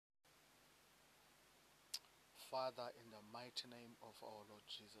Father, in the mighty name of our Lord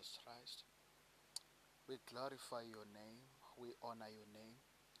Jesus Christ, we glorify your name, we honor your name.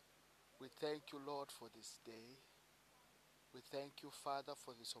 We thank you, Lord, for this day. We thank you, Father,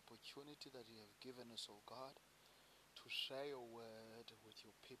 for this opportunity that you have given us, O God, to share your word with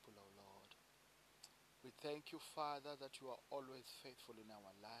your people, O Lord. We thank you, Father, that you are always faithful in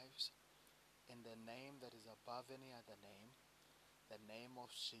our lives, in the name that is above any other name, the name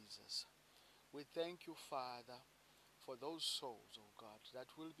of Jesus. We thank you, Father, for those souls, oh God,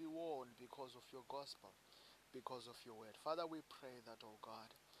 that will be won because of your gospel, because of your word. Father, we pray that, oh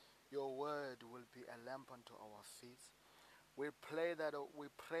God, your word will be a lamp unto our feet. We pray that,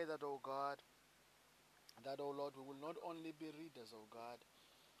 oh God, that, oh Lord, we will not only be readers, oh God,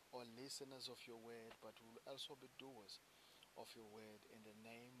 or listeners of your word, but we will also be doers of your word. In the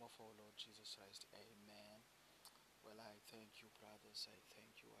name of our Lord Jesus Christ, amen. Well, I thank you, brothers. I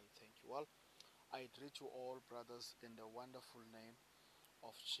thank you. I thank you. Well, I greet you all, brothers, in the wonderful name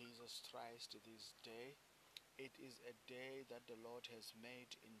of Jesus Christ this day. It is a day that the Lord has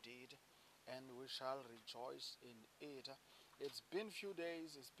made indeed, and we shall rejoice in it. It's been few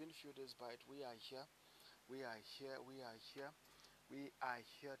days, but we are here. We are here. We are here. We are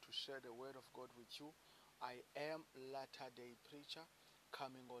here to share the word of God with you. I am Latter-day Preacher,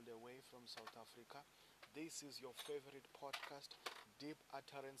 coming all the way from South Africa. This is your favorite podcast, Deep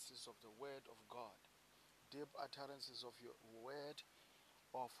Utterances of the Word of God. Deep Utterances of your Word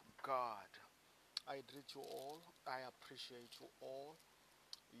of God. I greet you all. I appreciate you all.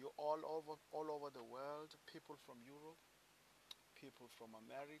 You all over the world, people from Europe, people from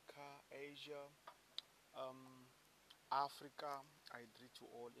America, Asia, Africa. I greet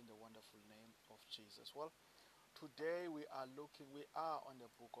you all in the wonderful name of Jesus. Well, today we are on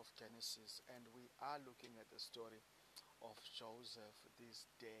the book of Genesis, and we are looking at the story of Joseph this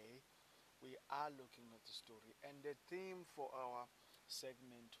day. We are looking at the story, and the theme for our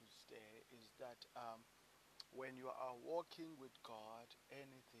segment today is that when you are walking with God,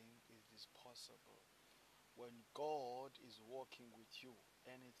 anything is possible. When God is walking with you,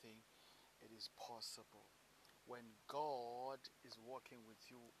 anything it is possible. When God is walking with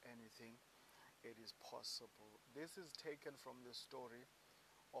you, anything it is possible. This is taken from the story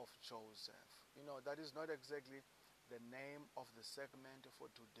of Joseph. That is not exactly the name of the segment for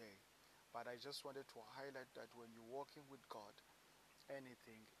today, but I just wanted to highlight that when you're walking with God,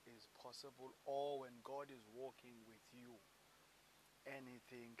 anything is possible, or when God is walking with you,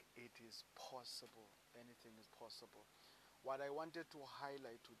 anything it is possible. Anything is possible. What I wanted to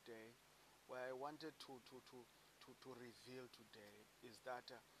highlight today, what I wanted to reveal today is that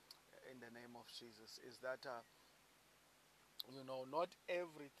in the name of Jesus, is that not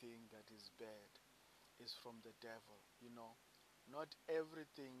everything that is bad is from the devil. Not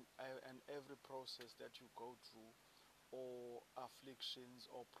everything and every process that you go through, or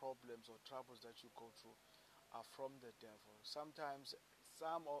afflictions or problems or troubles that you go through, are from the devil. Sometimes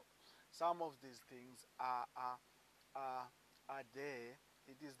some of these things are there.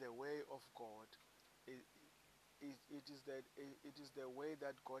 It is the way of God. It is the way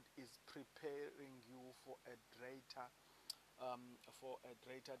that God is preparing you for a greater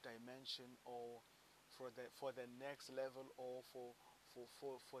dimension, or for the next level, or for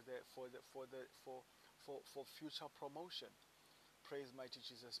future promotion. Praise mighty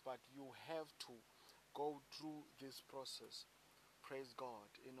Jesus. But you have to go through this process. Praise God.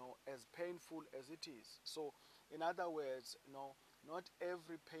 As painful as it is. So, in other words, not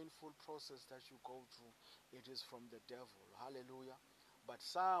every painful process that you go through, it is from the devil. Hallelujah. But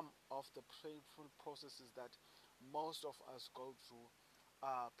some of the painful processes that most of us go through,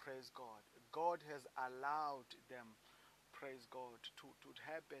 praise God, God has allowed them, praise God, to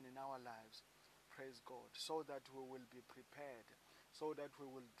happen in our lives, praise God, so that we will be prepared, so that we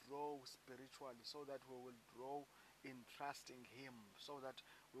will grow spiritually, so that we will grow in trusting Him, so that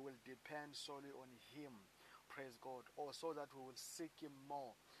we will depend solely on Him, praise God, or so that we will seek Him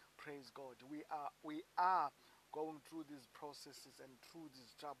more, praise God. We are going through these processes and through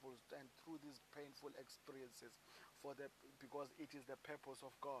these troubles and through these painful experiences because it is the purpose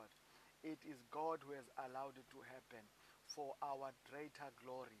of God. It is God who has allowed it to happen for our greater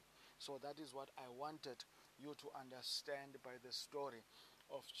glory. So that is what I wanted you to understand by the story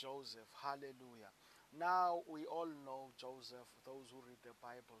of Joseph. Hallelujah. Now we all know Joseph, those who read the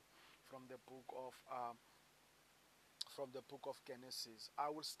Bible, from the book of Genesis.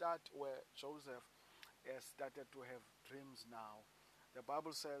 I will start where Joseph has started to have dreams now. The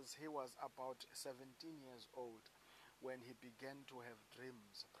Bible says he was about 17 years old when he began to have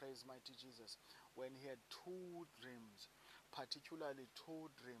dreams. Praise mighty Jesus. When he had two dreams, particularly two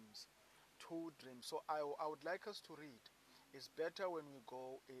dreams two dreams. So I would like us to read. It's better when we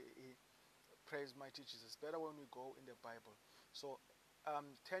go, praise mighty Jesus, it's better when we go in the Bible. So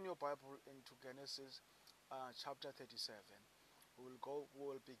turn your Bible into Genesis chapter 37. We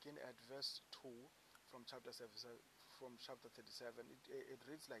will begin at verse 2 from chapter 7, from chapter 37. It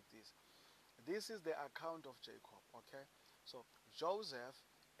reads like this. This is the account of Jacob, okay? So Joseph,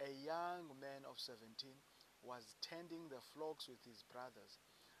 a young man of 17, was tending the flocks with his brothers,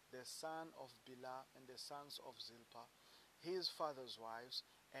 the son of Bilhah and the sons of Zilpah, his father's wives,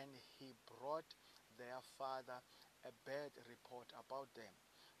 and he brought their father a bad report about them.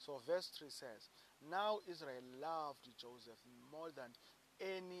 So verse 3 says, Now Israel loved Joseph more than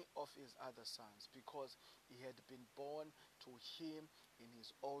any of his other sons, because he had been born to him in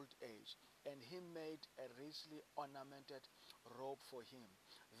his old age, and he made a richly ornamented robe for him.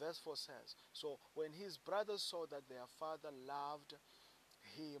 Verse 4 says, So when his brothers saw that their father loved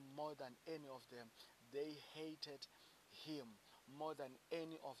him more than any of them, they hated him more than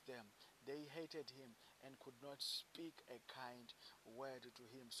any of them. They hated him and could not speak a kind word to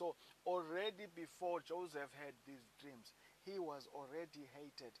him. So already before Joseph had these dreams, he was already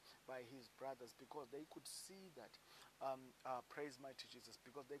hated by his brothers, because they could see that, praise mighty Jesus,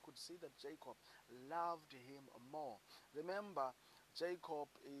 because they could see that Jacob loved him more. Remember,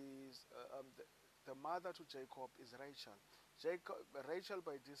 Jacob is, the mother to Jacob is Rachel. Rachel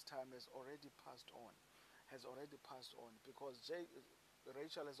by this time has already passed on. Because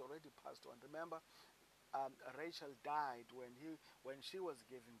Rachel has already passed on. Remember, Rachel died when she was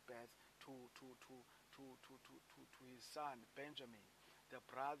giving birth to his son Benjamin, the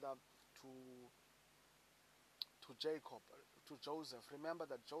brother to Jacob, to Joseph. Remember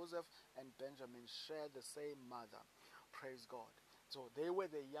that Joseph and Benjamin share the same mother. Praise God. So they were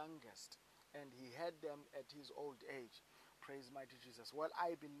the youngest, and he had them at his old age. Praise mighty Jesus. Well,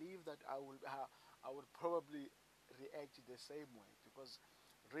 I believe that I would probably react the same way, because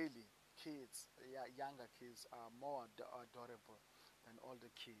really kids, younger kids are more adorable than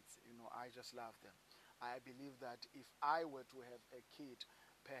older kids. I just love them. I believe that if I were to have a kid,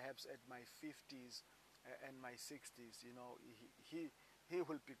 perhaps at my 50s and my 60s, he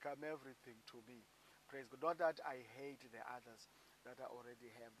will become everything to me. Praise God. Not that I hate the others that I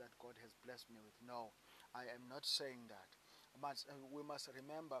already have, that God has blessed me with. No, I am not saying that. We must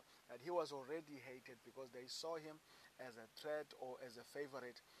remember that he was already hated, because they saw him as a threat or as a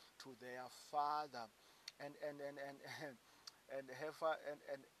favorite to their father, and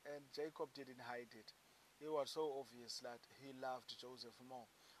Jacob didn't hide it. It was so obvious that he loved Joseph more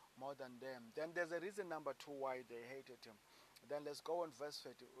than them. Then there's a reason number 2 why they hated him. Then let's go on verse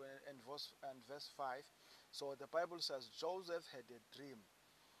 30 and verse 5. So the Bible says, Joseph had a dream,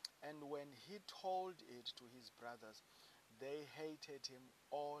 and when he told it to his brothers, they hated him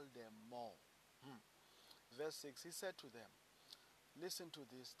all the more. Verse 6, he said to them, Listen to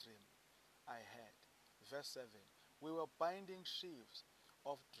this dream I had. Verse 7, we were binding sheaves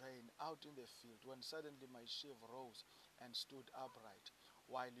of grain out in the field, when suddenly my sheaf rose and stood upright,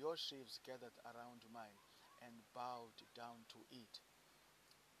 while your sheaves gathered around mine and bowed down to it.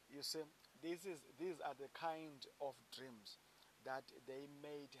 You see, these are the kind of dreams that they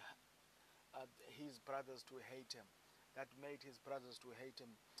made his brothers to hate him, that made his brothers to hate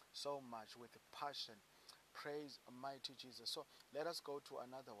him so much, with passion. Praise mighty Jesus. So let us go to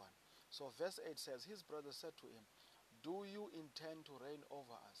another one. So verse 8 says, his brother said to him, Do you intend to reign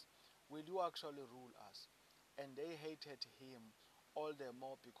over us? Will you actually rule us? And they hated him all the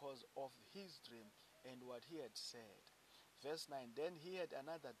more because of his dream and what he had said. Verse 9, then he had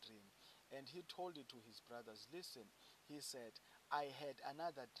another dream, and he told it to his brothers. Listen, he said, I had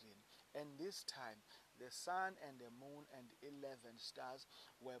another dream, and this time the sun and the moon and 11 stars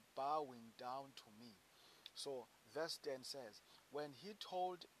were bowing down to me. So verse 10 says, when he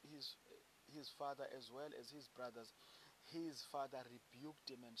told his father as well as his brothers, his father rebuked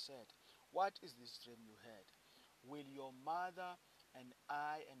him and said, What is this dream you had? Will your mother and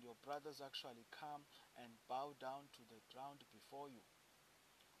I and your brothers actually come and bow down to the ground before you?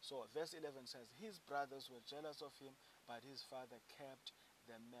 So verse 11 says, his brothers were jealous of him, but his father kept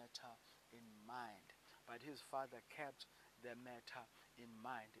the matter in mind. But his father kept the matter in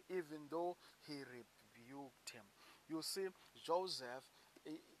mind, even though he rebuked him. You see, Joseph,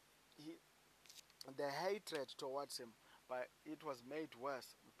 the hatred towards him, but it was made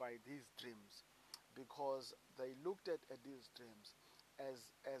worse by these dreams, because they looked at these dreams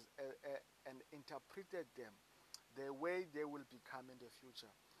and interpreted them the way they will become in the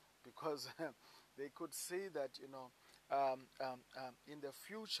future, because they could see that in the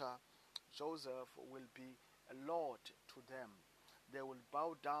future Joseph will be a lord to them. they will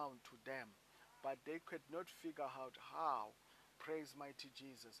bow down to them. But they could not figure out how, praise mighty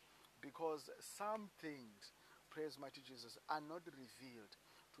Jesus, because some things, praise mighty Jesus, are not revealed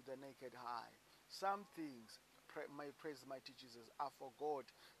to the naked eye. Some things, praise mighty Jesus, are for God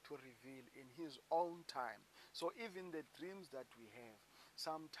to reveal in His own time. So even the dreams that we have,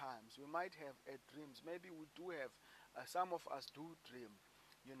 sometimes we might have dreams. Maybe we do have, some of us do dream,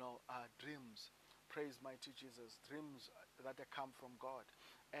 dreams. Praise mighty Jesus, dreams that come from God.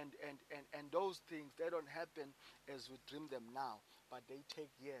 And those things, they don't happen as we dream them now, but they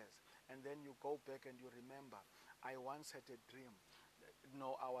take years. And then you go back and you remember, I once had a dream.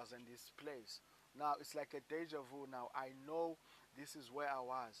 No, I was in this place. Now it's like a deja vu. Now I know this is where I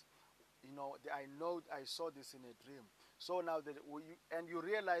was. I know I saw this in a dream. So now that you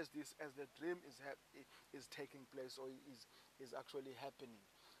realize this as the dream is taking place, or is actually happening.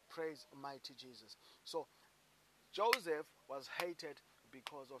 Praise mighty Jesus. So Joseph was hated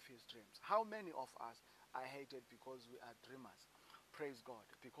because of his dreams. How many of us are hated because we are dreamers? Praise God,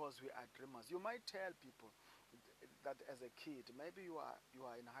 because we are dreamers. You might tell people that as a kid, maybe you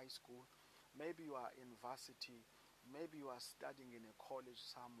are in high school, maybe you are in varsity, maybe you are studying in a college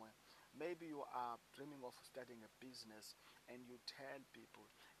somewhere, maybe you are dreaming of starting a business, and you tell people,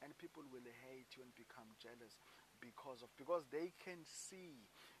 and people will hate you and become jealous because they can see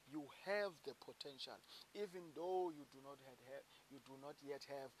you have the potential, even though you do not yet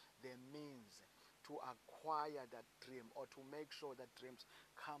have the means to acquire that dream, or to make sure that dreams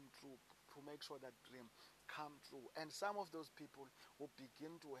come true, to make sure that dream come true. And some of those people who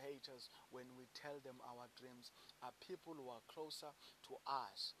begin to hate us when we tell them our dreams are people who are closer to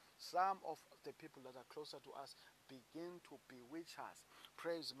us. Some of the people that are closer to us begin to bewitch us.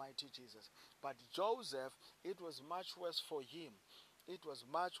 Praise mighty Jesus. But Joseph, it was much worse for him. It was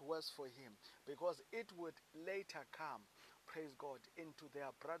much worse for him, because it would later come, praise God, into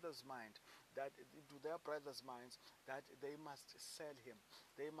their brothers' minds that they must sell him,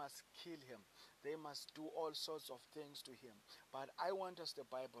 they must kill him, they must do all sorts of things to him. But I want us, the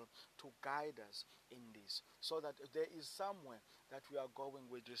Bible, to guide us in this, so that there is somewhere that we are going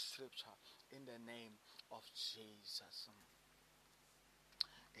with this scripture, in the name of Jesus.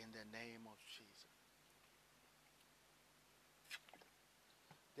 In the name of Jesus.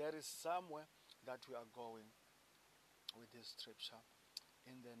 There is somewhere that we are going with this scripture,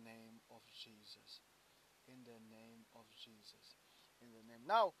 in the name of Jesus. In the name of Jesus. In the name.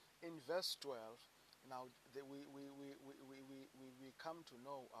 Now, in verse 12, now we come to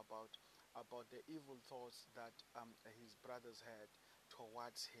know about the evil thoughts that his brothers had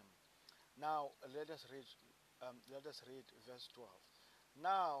towards him. Now, let us read verse 12.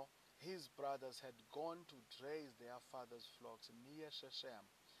 Now, his brothers had gone to graze their father's flocks near Shechem.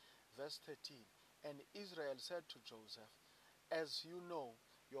 Verse 13. And Israel said to Joseph, as you know,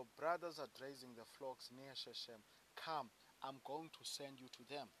 your brothers are grazing the flocks near Shechem. Come, I'm going to send you to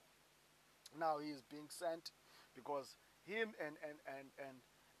them. Now he is being sent because him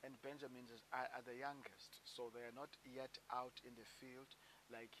and Benjamin are the youngest. So they are not yet out in the field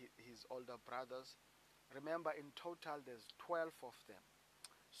like his older brothers. Remember, in total there's 12 of them.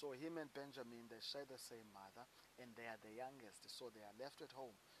 So him and Benjamin, they share the same mother, and they are the youngest, so they are left at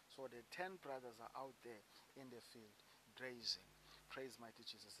home. So the 10 brothers are out there in the field grazing. Praise mighty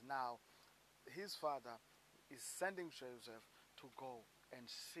Jesus. Now, his father is sending Joseph to go and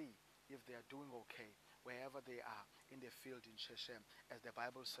see if they are doing okay wherever they are in the field in Shechem, as the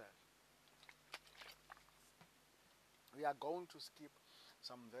Bible says. We are going to skip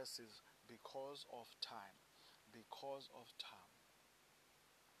some verses because of time. Because of time.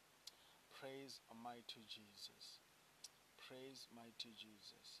 Praise mighty Jesus. Praise mighty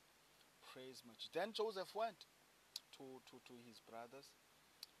Jesus. Praise mighty. Then Joseph went to his brothers.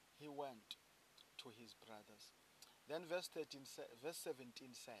 He went to his brothers. Then verse 17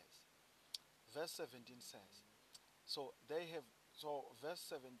 says. Verse 17 says. So they have. So verse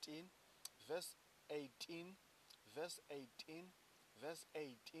 17, verse 18, verse 18, verse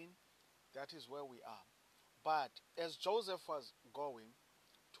 18. That is where we are. But as Joseph was going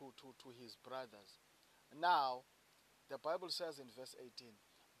to his brothers, now the Bible says in verse 18,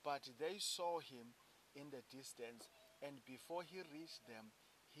 but they saw him in the distance, and before he reached them,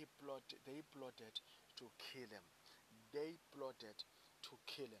 they plotted to kill him. They plotted to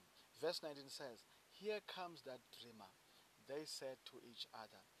kill him. Verse 19 says, here comes that dreamer. They said to each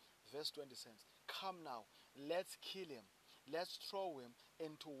other. Verse 20 says, come now, let's kill him. Let's throw him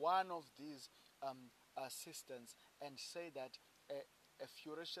into one of these cisterns and say that a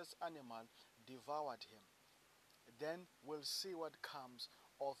ferocious animal devoured him. Then we'll see what comes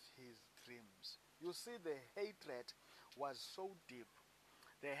of his dreams. You see the hatred was so deep.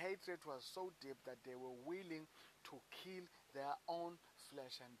 Their hatred was so deep that they were willing to kill their own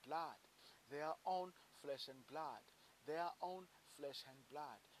flesh and blood. Their own flesh and blood. Their own flesh and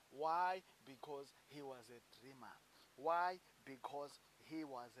blood. Why? Because he was a dreamer. Why? Because he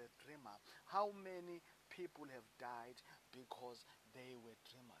was a dreamer. How many people have died because they were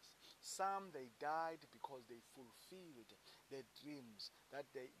dreamers? Some they died because they fulfilled the dreams that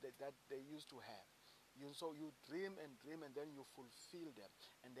they used to have. So you dream and then you fulfill them,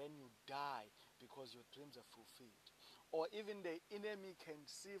 and then you die because your dreams are fulfilled. Or even the enemy can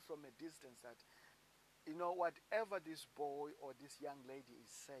see from a distance that, whatever this boy or this young lady is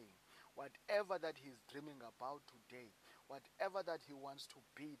saying, whatever that he's dreaming about today, whatever that he wants to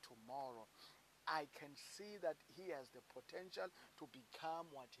be tomorrow, I can see that he has the potential to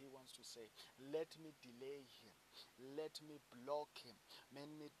become what he wants to say. Let me delay him. Let me block him.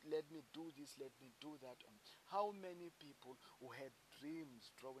 Let me do this. Let me do that. How many people who had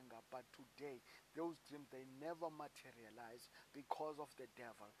dreams growing up, but today those dreams they never materialize because of the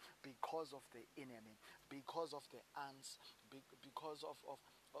devil, because of the enemy, because of the ants, because of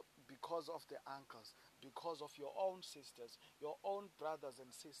the uncles, because of your own sisters, your own brothers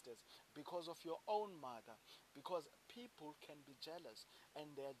and sisters, because of your own mother, because people can be jealous,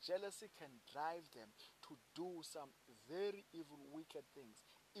 and their jealousy can drive them to do some very evil, wicked things,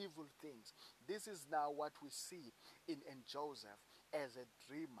 evil things. This is now what we see in Joseph as a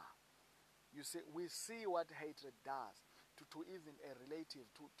dreamer. You see, we see what hatred does to even a relative,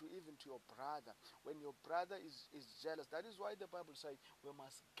 to even to your brother. When your brother is jealous, that is why the Bible says we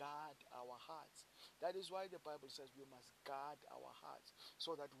must guard our hearts. That is why the Bible says we must guard our hearts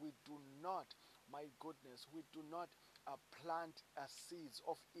so that we do not, my goodness, we do not plant seeds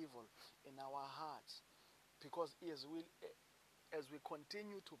of evil in our hearts. Because as we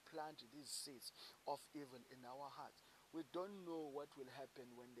continue to plant these seeds of evil in our hearts, we don't know what will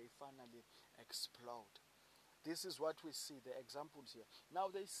happen when they finally explode. This is what we see, the examples here. Now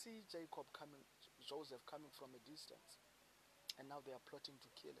they see Joseph coming from a distance, and now they are plotting to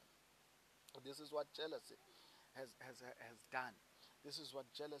kill him. This is what jealousy has done. This is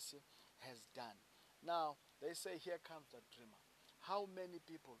what jealousy has done. Now they say, here comes the dreamer. How many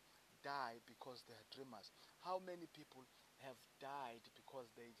people die because they are dreamers? How many people have died because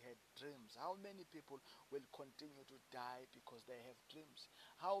they had dreams? How many people will continue to die because they have dreams?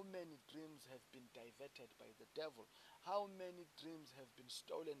 How many dreams have been diverted by the devil? How many dreams have been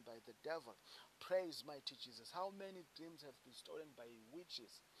stolen by the devil? Praise mighty Jesus. How many dreams have been stolen by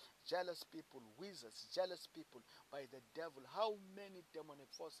witches, jealous people, wizards, jealous people by the devil? How many demonic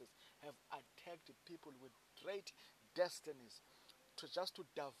forces have attacked people with great destinies to just to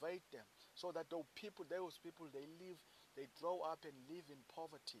divide them, so that those people they grow up and live in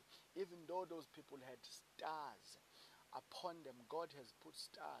poverty, even though those people had stars upon them. God has put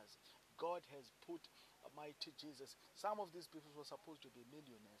stars. God has put mighty Jesus. Some of these people were supposed to be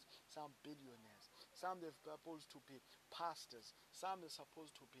millionaires, some billionaires, some they're supposed to be pastors, some are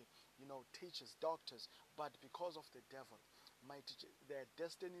supposed to be, teachers, doctors, but because of the devil, their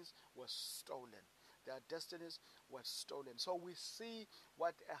destinies were stolen. Their destinies were stolen. So we see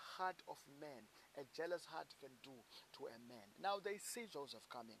what a heart of man, a jealous heart can do to a man. Now they see Joseph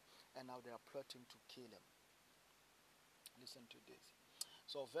coming, and now they are plotting to kill him. Listen to this.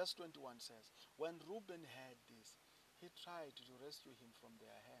 So verse 21 says, when Reuben heard this, he tried to rescue him from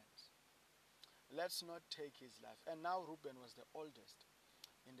their hands. Let's not take his life. And now Reuben was the oldest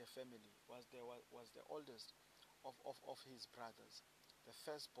in the family, was the oldest of his brothers, the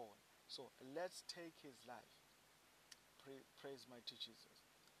firstborn. So let's take his life. Praise mighty Jesus.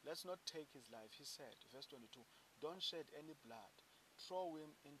 Let's not take his life. He said, verse 22, don't shed any blood. Throw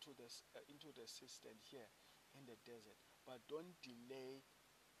him into the cistern here in the desert, but don't lay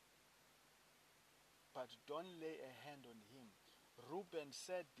a hand on him. Reuben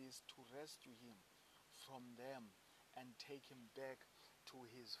said this to rescue him from them and take him back to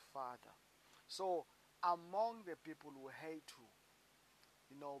his father. So among the people who hate you,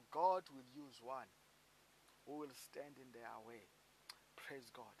 God will use one who will stand in their way. Praise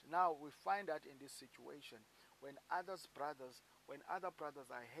God. Now we find that in this situation, when other brothers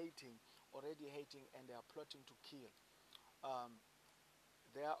are already hating, and they are plotting to kill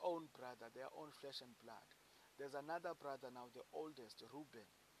their own brother, their own flesh and blood. There's another brother now, the oldest,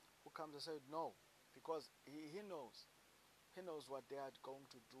 Reuben, who comes and says no, because he knows what they are going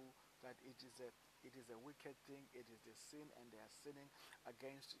to do, that it is a wicked thing, it is a sin, and they are sinning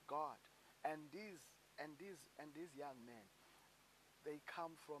against God. And these young men, they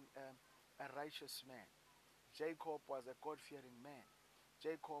come from a righteous man. Jacob was a God-fearing man.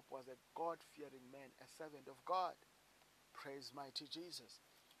 Jacob was a God-fearing man, a servant of God. Praise mighty Jesus.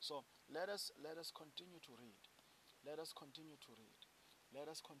 So let us continue to read. Let us continue to read. Let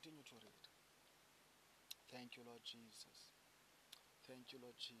us continue to read. Thank you, Lord Jesus. Thank you,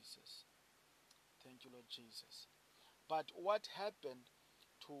 Lord Jesus. Thank you, Lord Jesus. But what happened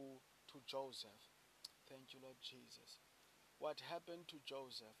to Joseph? Thank you, Lord Jesus. What happened to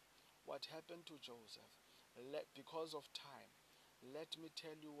Joseph? What happened to Joseph? Because of time, let me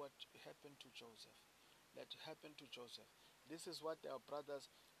tell you what happened to Joseph. Let happen to Joseph. This is what our brothers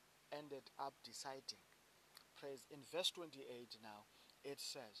ended up deciding. Praise. In verse 28 now, it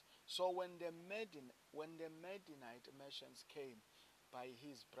says, so when the Midianite merchants came by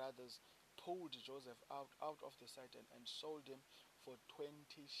his brothers, pulled Joseph out of the city and sold him for 20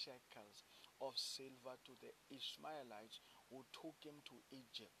 shekels of silver to the Ishmaelites who took him to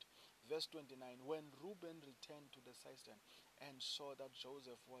Egypt. Verse 29, when Reuben returned to the cistern and saw that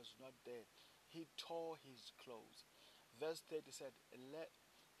Joseph was not there, he tore his clothes. Verse 30 said,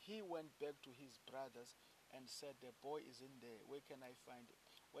 he went back to his brothers and said, the boy is in there. Where can I find him?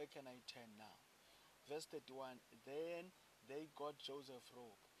 Where can I turn now? Verse 31, then they got Joseph's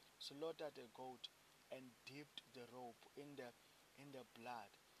robe, slaughtered a goat, and dipped the robe in the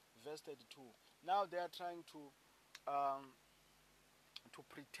blood. Verse 32, now they are trying to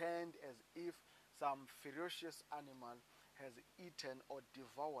pretend as if some ferocious animal has eaten or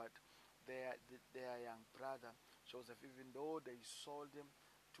devoured their young brother Joseph, even though they sold him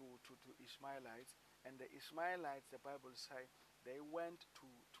to Ishmaelites. And the Ishmaelites, the Bible says, they went to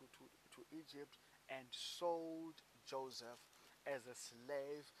Egypt and sold Joseph as a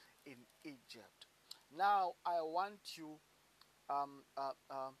slave in Egypt. Now, I want you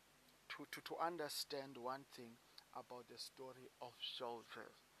to understand one thing about the story of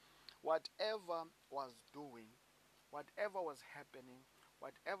Joseph. Whatever was doing, whatever was happening,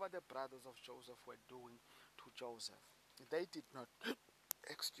 whatever the brothers of Joseph were doing to Joseph, they did not,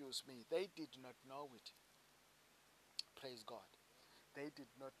 excuse me, they did not know it. Praise God. They did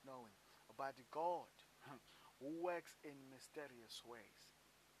not know it. But God, who works in mysterious ways,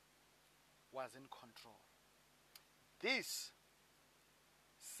 was in control. This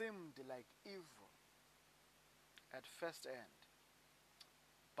seemed like evil at first end,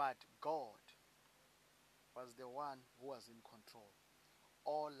 but God was the one who was in control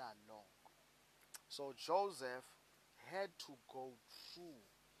all along. So Joseph had to go through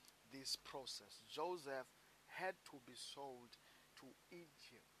this process. Joseph had to be sold to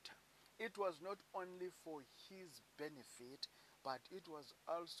Egypt. It was not only for his benefit, but it was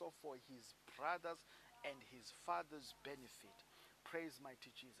also for his brothers and his father's benefit. Praise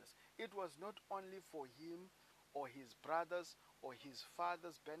mighty Jesus. It was not only for him or his brothers or his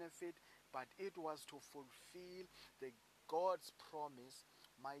father's benefit, but it was to fulfill the God's promise,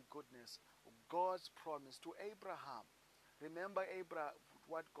 my goodness, God's promise to Abraham. Remember Abraham,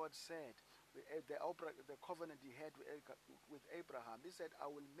 what God said, the covenant he had with Abraham. He said, I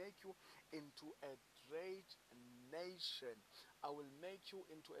will make you into a great nation. I will make you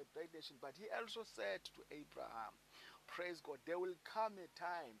into a great nation. But he also said to Abraham, praise God, there will come a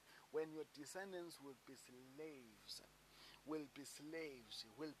time when your descendants will be slaves, will be slaves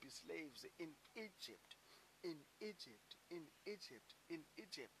in Egypt, in Egypt, in Egypt, in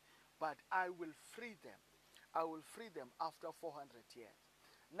Egypt. But I will free them. I will free them after 400 years.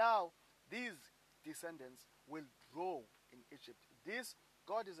 Now, these descendants will grow in Egypt. This,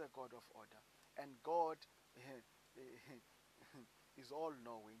 God is a God of order. And God is all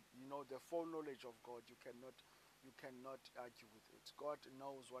knowing. You know, the foreknowledge of God, you cannot argue with it. God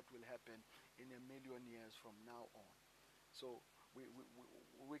knows what will happen in a million years from now on. So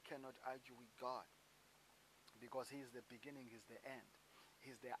we cannot argue with God, because he is the beginning, he is the end.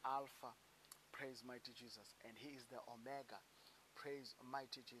 He is the Alpha, praise mighty Jesus, and he is the Omega, praise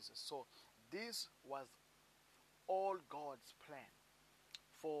mighty Jesus. So this was all God's plan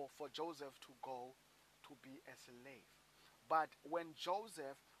for Joseph to go to be a slave. But when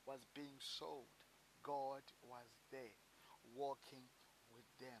Joseph was being sold, God was there, walking with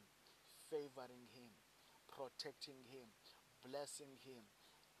them, favoring him, protecting him, blessing him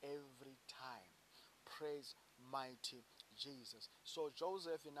every time. Praise mighty Jesus. So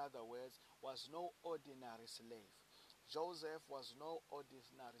Joseph, in other words, was no ordinary slave. Joseph was no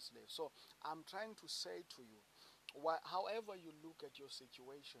ordinary slave. So I'm trying to say to you, however you look at your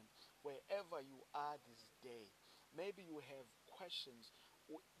situation, wherever you are this day, maybe you have questions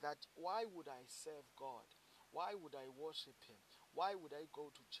that why would I serve God? Why would I worship him? Why would I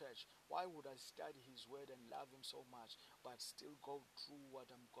go to church? Why would I study His Word and love Him so much, but still go through what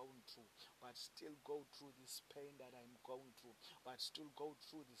I'm going through, but still go through this pain that I'm going through, but still go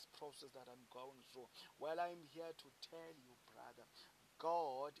through this process that I'm going through? Well, I'm here to tell you, brother,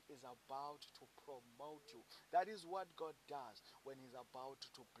 God is about to promote you. That is what God does when He's about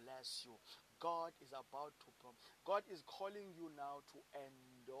to bless you. God is about to God is calling you now to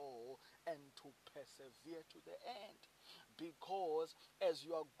endure and to persevere to the end. Because as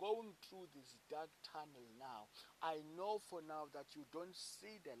you are going through this dark tunnel now, I know for now that you don't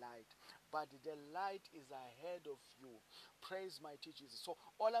see the light, but the light is ahead of you. Praise mighty Jesus. So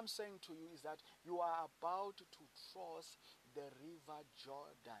all I'm saying to you is that you are about to cross the river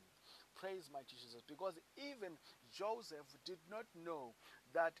Jordan. Praise mighty Jesus. Because even Joseph did not know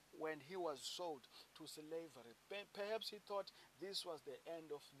that when he was sold to slavery, perhaps he thought this was the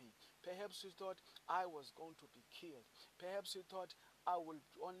end of me. Perhaps he thought I was going to be killed. Perhaps he thought I will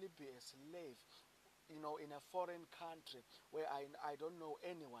only be a slave, in a foreign country where I don't know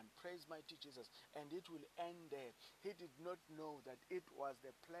anyone. Praise mighty Jesus. And it will end there. He did not know that it was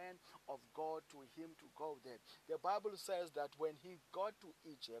the plan of God to him to go there. The Bible says that when he got to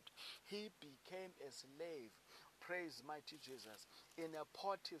Egypt, he became a slave. Praise mighty Jesus. In a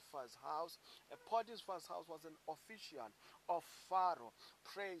Potiphar's house. A Potiphar's house was an official of Pharaoh.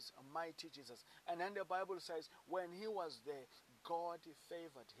 Praise mighty Jesus. And then the Bible says when he was there, God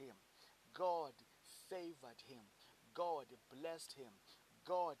favored him. God favored him. God blessed him.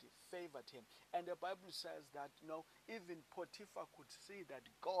 God favored him. And the Bible says that, even Potiphar could see that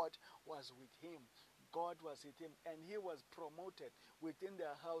God was with him. God was with him, and he was promoted within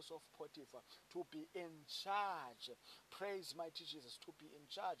the house of Potiphar to be in charge. Praise mighty Jesus, to be in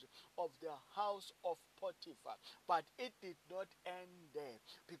charge of the house of Potiphar. But it did not end there,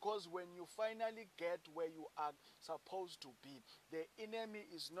 because when you finally get where you are supposed to be, the enemy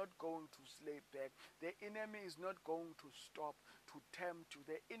is not going to slay back. The enemy is not going to stop to tempt you.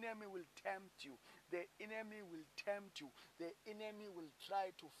 The enemy will tempt you. The enemy will tempt you. The enemy will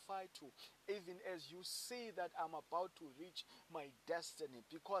try to fight you, even as you see that I'm about to reach my destiny.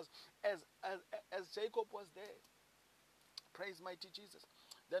 Because as Jacob was there, praise mighty Jesus,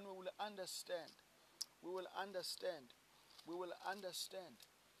 then we will understand. We will understand. We will understand.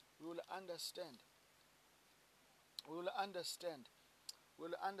 We will understand. We will understand. We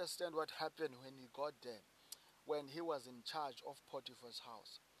will understand what happened when he got there, when he was in charge of Potiphar's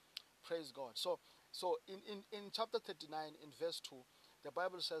house. Praise God. So in chapter 39, in verse 2, the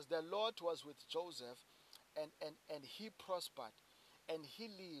Bible says, the Lord was with Joseph, and he prospered, and he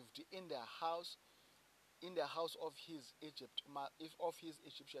lived in the house of his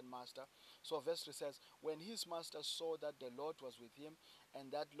Egyptian master. So verse 3 says, when his master saw that the Lord was with him,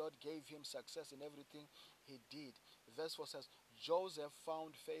 and that Lord gave him success in everything he did. Verse 4 says, Joseph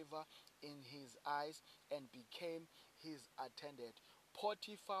found favor in his eyes and became his attendant.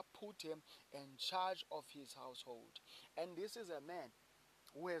 Potiphar put him in charge of his household. And this is a man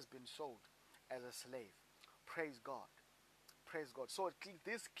who has been sold as a slave. Praise God. Praise God. So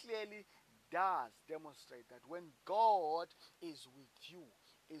this clearly does demonstrate that when God is with you,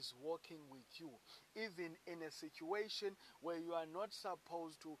 is walking with you, even in a situation where you are not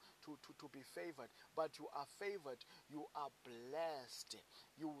supposed to be favored, but you are favored, you are blessed.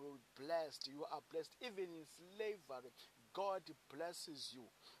 You will blessed. You are blessed. Even in slavery, God blesses you.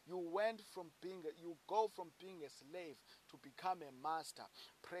 You go from being a slave to become a master.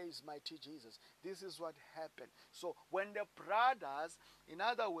 Praise mighty Jesus. This is what happened. So when the brothers, in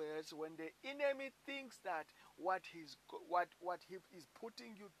other words, when the enemy thinks that what he is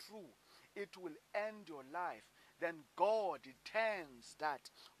putting you through, it will end your life, then God turns that,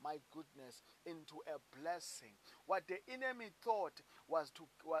 my goodness, into a blessing. What the enemy thought was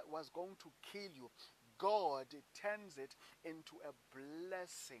going to kill you, God turns it into a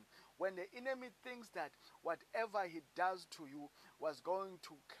blessing. When the enemy thinks that whatever he does to you was going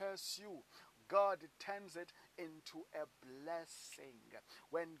to curse you, God turns it into a blessing.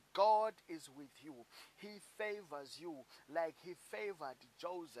 When God is with you, he favors you like he favored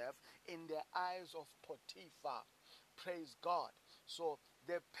Joseph in the eyes of Potiphar. Praise God. So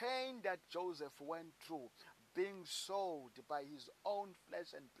the pain that Joseph went through, being sold by his own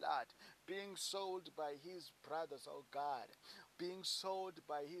flesh and blood, being sold by his brothers, oh God, being sold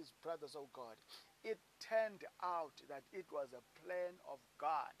by his brothers, oh God, it turned out that it was a plan of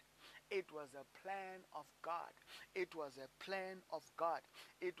God. It was a plan of God. It was a plan of God.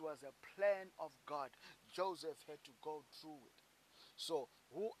 It was a plan of God. Joseph had to go through it. So,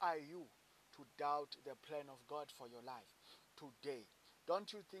 who are you to doubt the plan of God for your life today?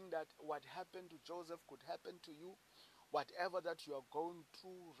 Don't you think that what happened to Joseph could happen to you? Whatever that you are going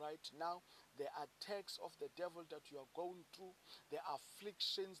through right now, the attacks of the devil that you are going through, the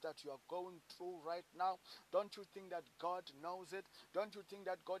afflictions that you are going through right now, don't you think that God knows it? Don't you think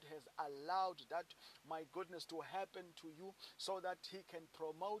that God has allowed that, my goodness, to happen to you so that he can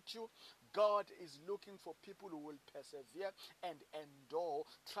promote you? God is looking for people who will persevere and endure,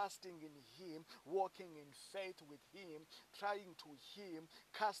 trusting in him, walking in faith with him, trying to him,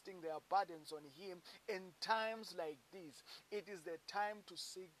 casting their burdens on him. In times like these, it is the time to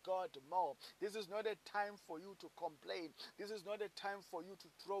seek God more. This is not a time for you to complain. This is not a time for you to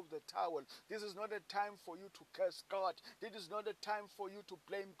throw the towel. This is not a time for you to curse God. This is not a time for you to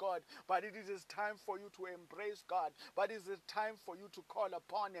blame God, but it is a time for you to embrace God. But it is a time for you to call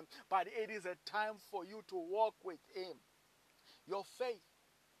upon him. But it is a time for you to walk with him. Your faith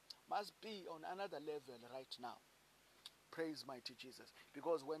must be on another level right now. Praise mighty Jesus.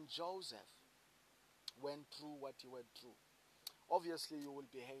 Because when Joseph went through what he went through, obviously you will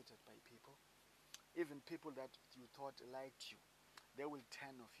be hated by people. Even people that you thought liked you, they will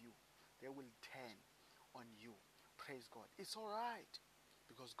turn off you. They will turn on you. Praise God. It's all right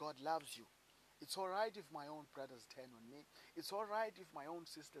because God loves you. It's all right if my own brothers turn on me. It's all right if my own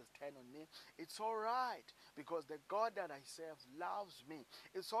sisters turn on me. It's all right because the God that I serve loves me.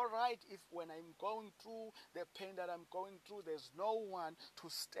 It's all right if when I'm going through the pain that I'm going through, there's no one to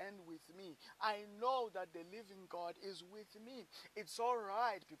stand with me. I know that the living God is with me. It's all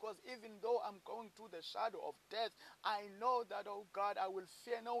right because even though I'm going through the shadow of death, I know that, oh God, I will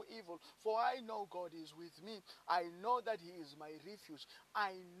fear no evil, for I know God is with me. I know that he is my refuge.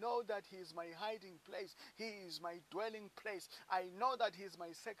 I know that he is my hiding place. He is my dwelling place. I know that he is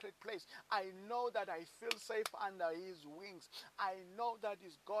my sacred place. I know that I feel safe under his wings. I know that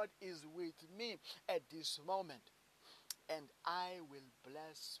his God is with me at this moment. And I will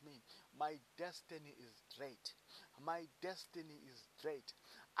bless me. My destiny is great. My destiny is great.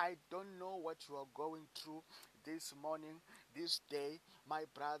 I don't know what you are going through this morning, this day, my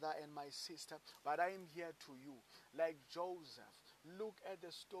brother and my sister, but I am here to you. Like Joseph, look at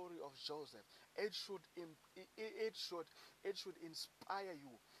the story of Joseph. It should inspire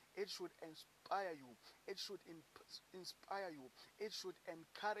you. It should inspire you. It should inspire you. It should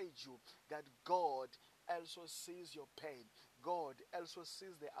encourage you that God also sees your pain. God also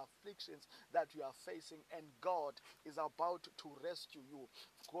sees the afflictions that you are facing, and God is about to rescue you.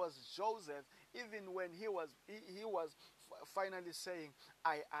 Because Joseph, even when he was finally saying,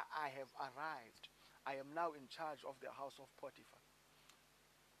 I have arrived. I am now in charge of the house of Potiphar.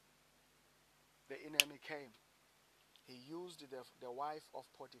 The enemy came. He used the wife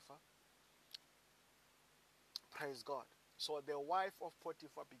of Potiphar. Praise God. So the wife of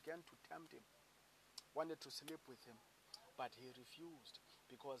Potiphar began to tempt him, wanted to sleep with him. But he refused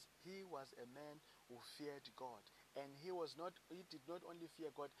because he was a man who feared God. And he did not only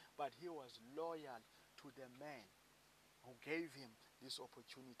fear God, but he was loyal to the man who gave him this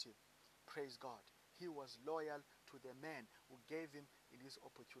opportunity. Praise God. He was loyal to the man who gave him this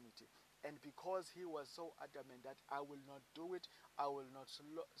opportunity. And because he was so adamant that I will not do it, I will not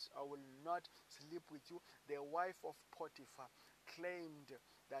sleep with you, the wife of Potiphar claimed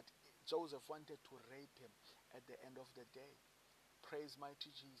that Joseph wanted to rape him at the end of the day. Praise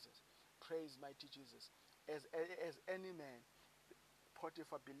mighty Jesus. Praise mighty Jesus. As any man,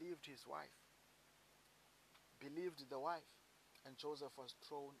 Potiphar believed his wife, believed the wife, and Joseph was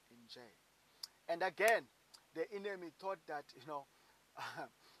thrown in jail. And again, the enemy thought that,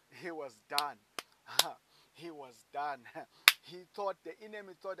 he was done. He was done. The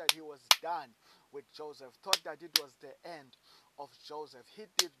enemy thought that he was done with Joseph, thought that it was the end of Joseph. He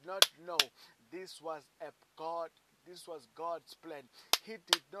did not know this was God's plan. He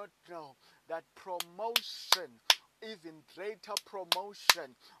did not know that promotion, even greater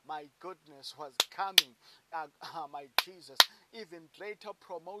promotion, my goodness, was coming. My Jesus, even greater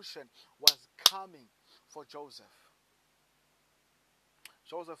promotion was coming for Joseph.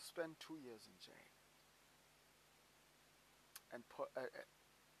 Joseph spent 2 years in jail.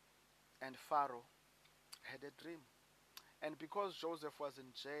 And Pharaoh had a dream. And because Joseph was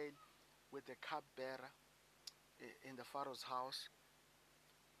in jail with the cupbearer in the Pharaoh's house,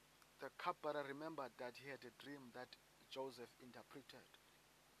 the cupbearer remembered that he had a dream that Joseph interpreted.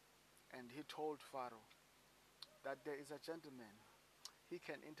 And he told Pharaoh that there is a gentleman, he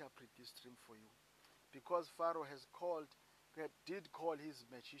can interpret this dream for you. Because Pharaoh did call his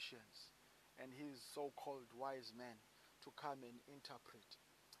magicians and his so-called wise men to come and interpret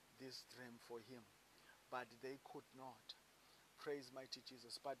this dream for him. But they could not. Praise mighty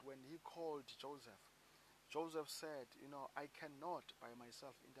Jesus. But when he called Joseph, Joseph said, I cannot by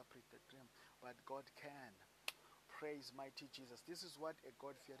myself interpret the dream, but God can. Praise mighty Jesus. This is what a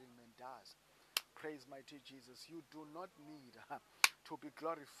God-fearing man does. Praise mighty Jesus. You do not need to be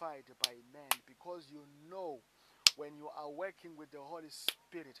glorified by men, because you know when you are working with the Holy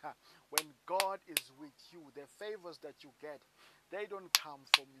Spirit, when God is with you, the favors that you get, they don't come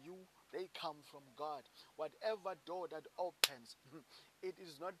from you, they come from God. Whatever door that opens, it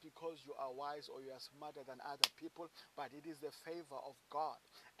is not because you are wise or you are smarter than other people, but it is the favor of God.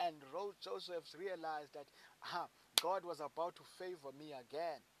 And Joseph realized that God was about to favor me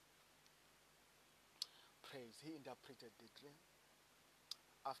again. Praise. He interpreted the dream.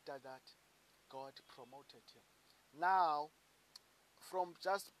 After that, God promoted him. Now, from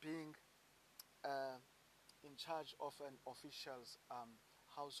just being uh, in charge of an official's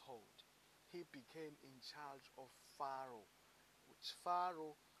household, he became in charge of Pharaoh, which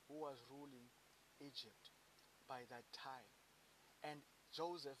Pharaoh who was ruling Egypt by that time. And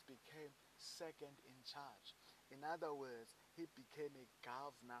Joseph became second in charge. In other words, he became a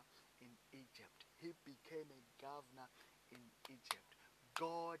governor in Egypt. He became a governor in Egypt.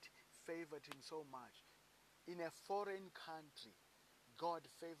 God favored him so much. In a foreign country, God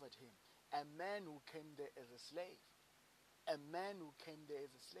favored him. A man who came there as a slave. A man who came there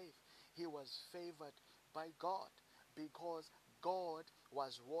as a slave. He was favored by God because God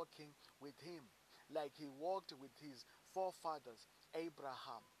was walking with him. Like he walked with his forefathers,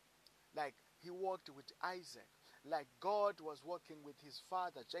 Abraham. Like he walked with Isaac. Like God was walking with his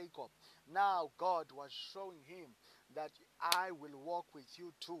father, Jacob. Now God was showing him that I will walk with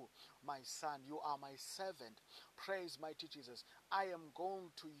you too, my son. You are my servant. Praise mighty Jesus. I am going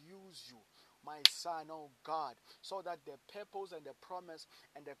to use you, my son, oh God, so that the purpose and the promise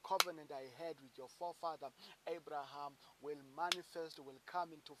and the covenant I had with your forefather Abraham will manifest, will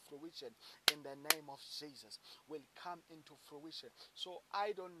come into fruition in the name of Jesus, will come into fruition. So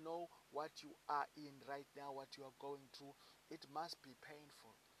I don't know what you are in right now, what you are going through. It must be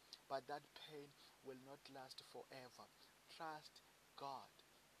painful, but that pain will not last forever. Trust God.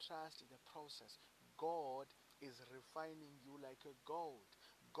 Trust the process. God is refining you like a gold.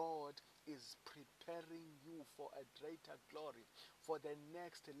 God is preparing you for a greater glory, for the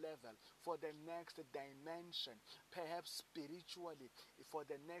next level, for the next dimension, perhaps spiritually, for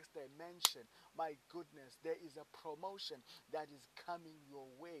the next dimension. My goodness, there is a promotion that is coming your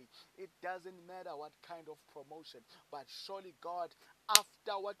way. It doesn't matter what kind of promotion, but surely God,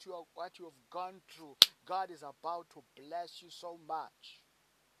 after what you have gone through, God is about to bless you so much.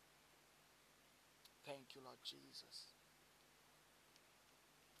 Thank you, Lord Jesus.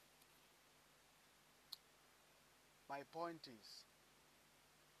 My point is,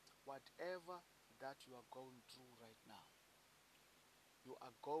 whatever that you are going through right now, you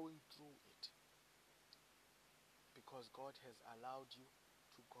are going through it because God has allowed you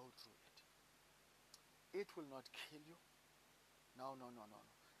to go through it. It will not kill you. No, no, no, no,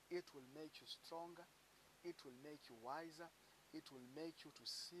 no. It will make you stronger. It will make you wiser. It will make you to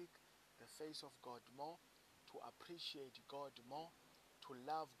seek the face of God more, to appreciate God more, to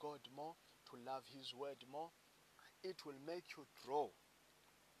love God more, to love His word more. It will make you grow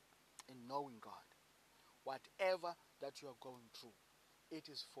in knowing God. Whatever that you are going through, it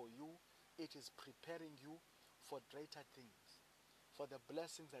is for you. It is preparing you for greater things, for the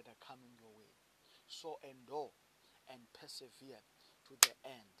blessings that are coming your way. So endure and persevere to the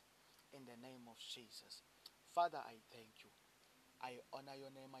end in the name of Jesus. Father, I thank you. I honor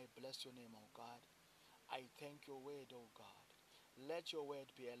your name. I bless your name, O God. I thank your word, O God. Let your word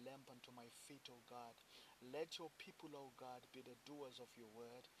be a lamp unto my feet, O God. Let your people, O God, be the doers of your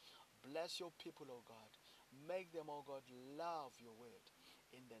word. Bless your people, O God. Make them, O God, love your word.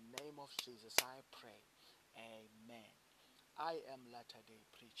 In the name of Jesus, I pray. Amen. I am Latter Day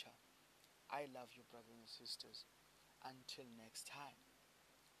Preacher. I love you, brothers and sisters. Until next time.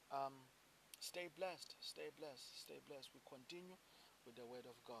 Stay blessed. Stay blessed. Stay blessed. We continue with the word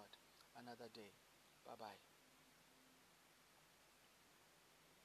of God another day. Bye-bye.